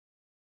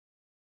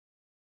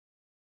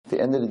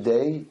the end of the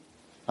day,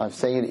 I'm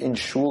saying it in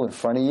shul in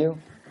front of you,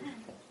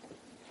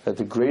 that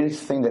the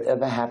greatest thing that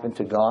ever happened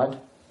to God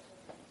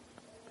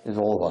is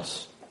all of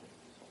us.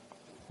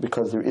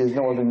 Because there is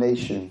no other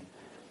nation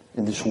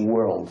in this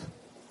world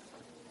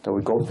that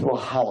would go through a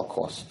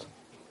Holocaust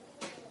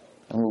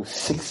and lose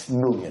 6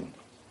 million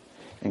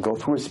and go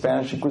through a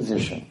Spanish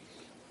Inquisition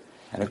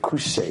and a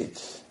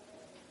crusades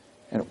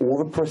and all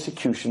the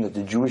persecution that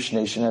the Jewish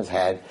nation has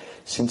had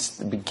since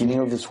the beginning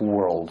of this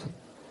world,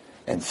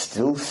 and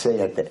still say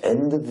at the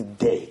end of the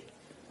day,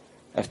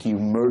 after you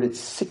murdered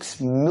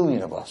 6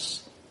 million of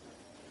us,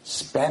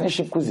 Spanish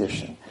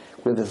Inquisition,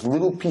 where this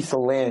little piece of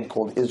land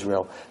called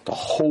Israel, the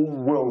whole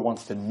world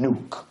wants to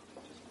nuke.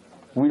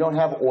 We don't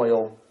have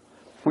oil.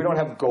 We don't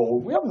have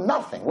gold. We have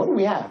nothing. What do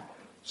we have?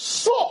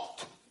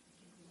 Salt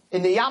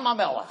in the Yam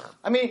HaMelech.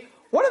 I mean,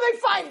 what are they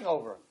fighting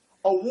over?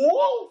 A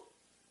wall?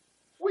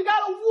 We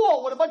got a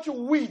wall with a bunch of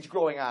weeds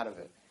growing out of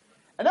it.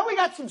 And then we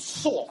got some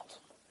salt.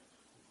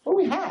 What do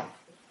we have?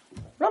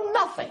 We have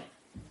nothing.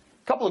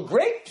 A couple of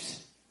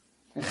grapes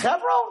in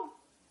Hebron?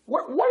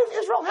 What does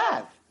Israel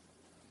have?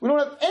 We don't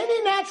have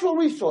any natural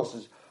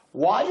resources.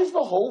 Why is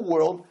the whole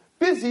world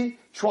busy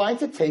trying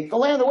to take the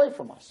land away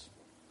from us?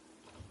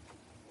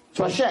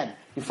 So Hashem,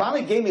 you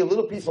finally gave me a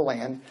little piece of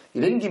land.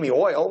 You didn't give me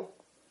oil.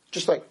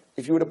 Just like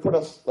if you would have put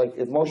us, like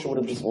if Moshe would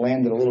have just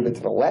landed a little bit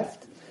to the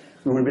left,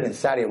 we would have been in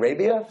Saudi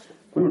Arabia.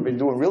 We would have been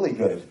doing really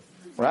good,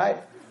 right?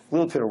 A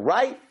little to the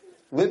right,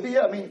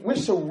 Libya. I mean, we're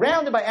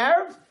surrounded by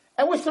Arabs,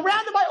 and we're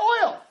surrounded by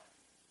oil.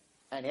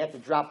 And he had to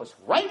drop us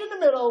right in the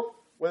middle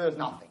where there's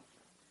nothing.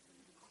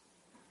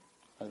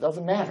 And it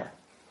doesn't matter.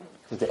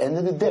 At the end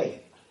of the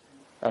day,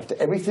 after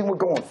everything we're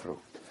going through,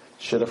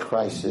 shidduch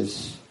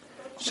crisis,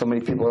 so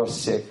many people are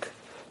sick,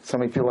 so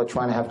many people are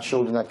trying to have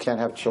children that can't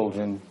have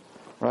children,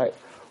 right?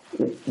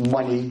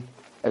 Money,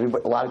 a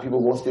lot of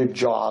people lost their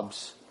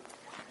jobs.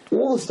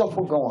 All the stuff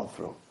we're going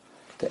through.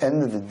 At the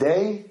end of the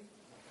day,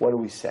 what do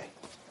we say?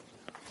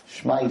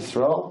 Shema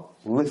Yisrael,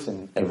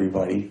 listen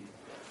everybody,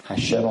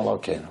 Hashem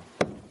Elokeinu.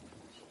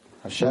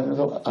 Hashem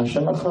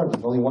Echad,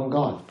 there's only one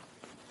God.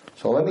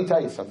 So let me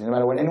tell you something, no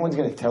matter what anyone's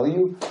going to tell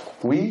you,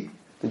 we,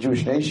 the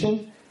Jewish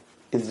nation,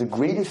 is the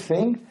greatest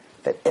thing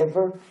that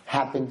ever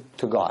happened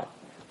to God.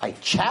 I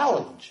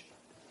challenge,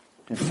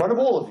 in front of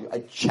all of you, I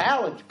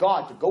challenge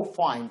God to go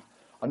find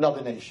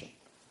another nation.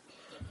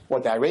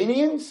 What, the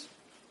Iranians?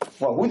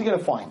 Well, who's he going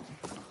to find?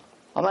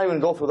 I'm not even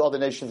going to go through the other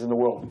nations in the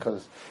world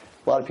because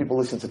a lot of people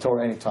listen to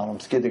Torah anytime. I'm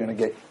scared they're going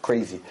to get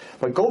crazy.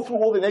 But go through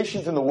all the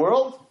nations in the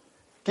world,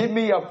 give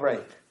me a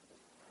break.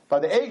 By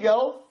the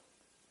Egel,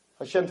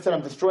 Hashem said,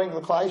 I'm destroying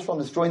the Klal Yisrael, I'm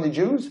destroying the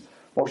Jews.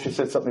 Moshe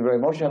said something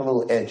Moshe had a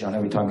little edge on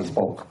every time he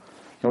spoke.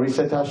 You know what he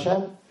said to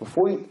Hashem?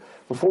 Before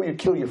you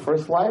kill your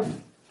first wife,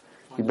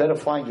 you better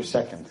find your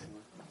second.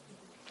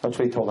 That's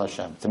what he told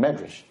Hashem. It's a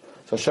medrash.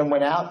 So Hashem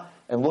went out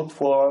and looked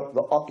for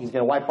he's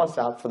going to wipe us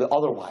out for the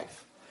other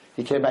wife.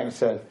 He came back and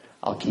said,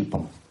 I'll keep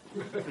him.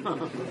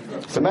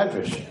 It's a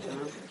medrash.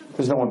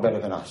 There's no one better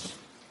than us.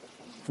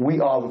 We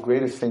are the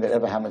greatest thing that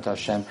ever happened to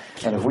Hashem.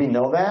 And if we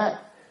know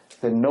that,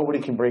 then nobody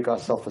can break our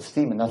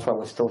self-esteem, and that's why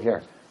we're still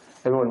here.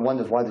 Everyone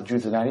wonders why the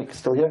Jews are not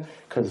still here,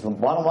 because the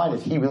bottom line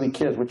is he really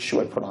cares which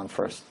shoe I put on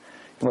first.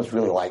 He must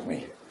really like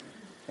me.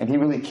 And he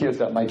really cares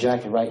that my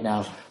jacket right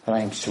now, that I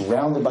am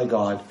surrounded by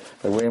God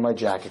by wearing my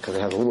jacket, because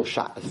it has a little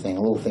thing,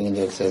 a little thing in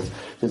there that says,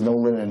 there's no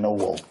linen and no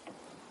wool.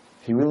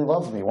 He really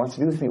loves me. He wants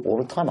to be with me all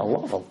the time. I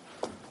love him.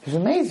 He's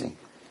amazing.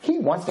 He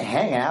wants to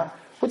hang out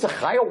with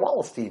Zechariah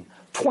Wallerstein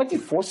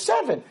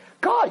 24/7.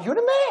 God, you're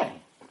the man.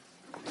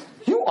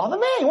 You are the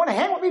man. You want to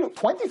hang with me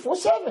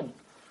 24/7.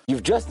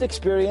 You've just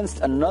experienced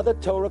another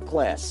Torah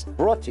class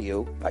brought to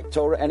you by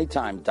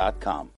TorahAnytime.com.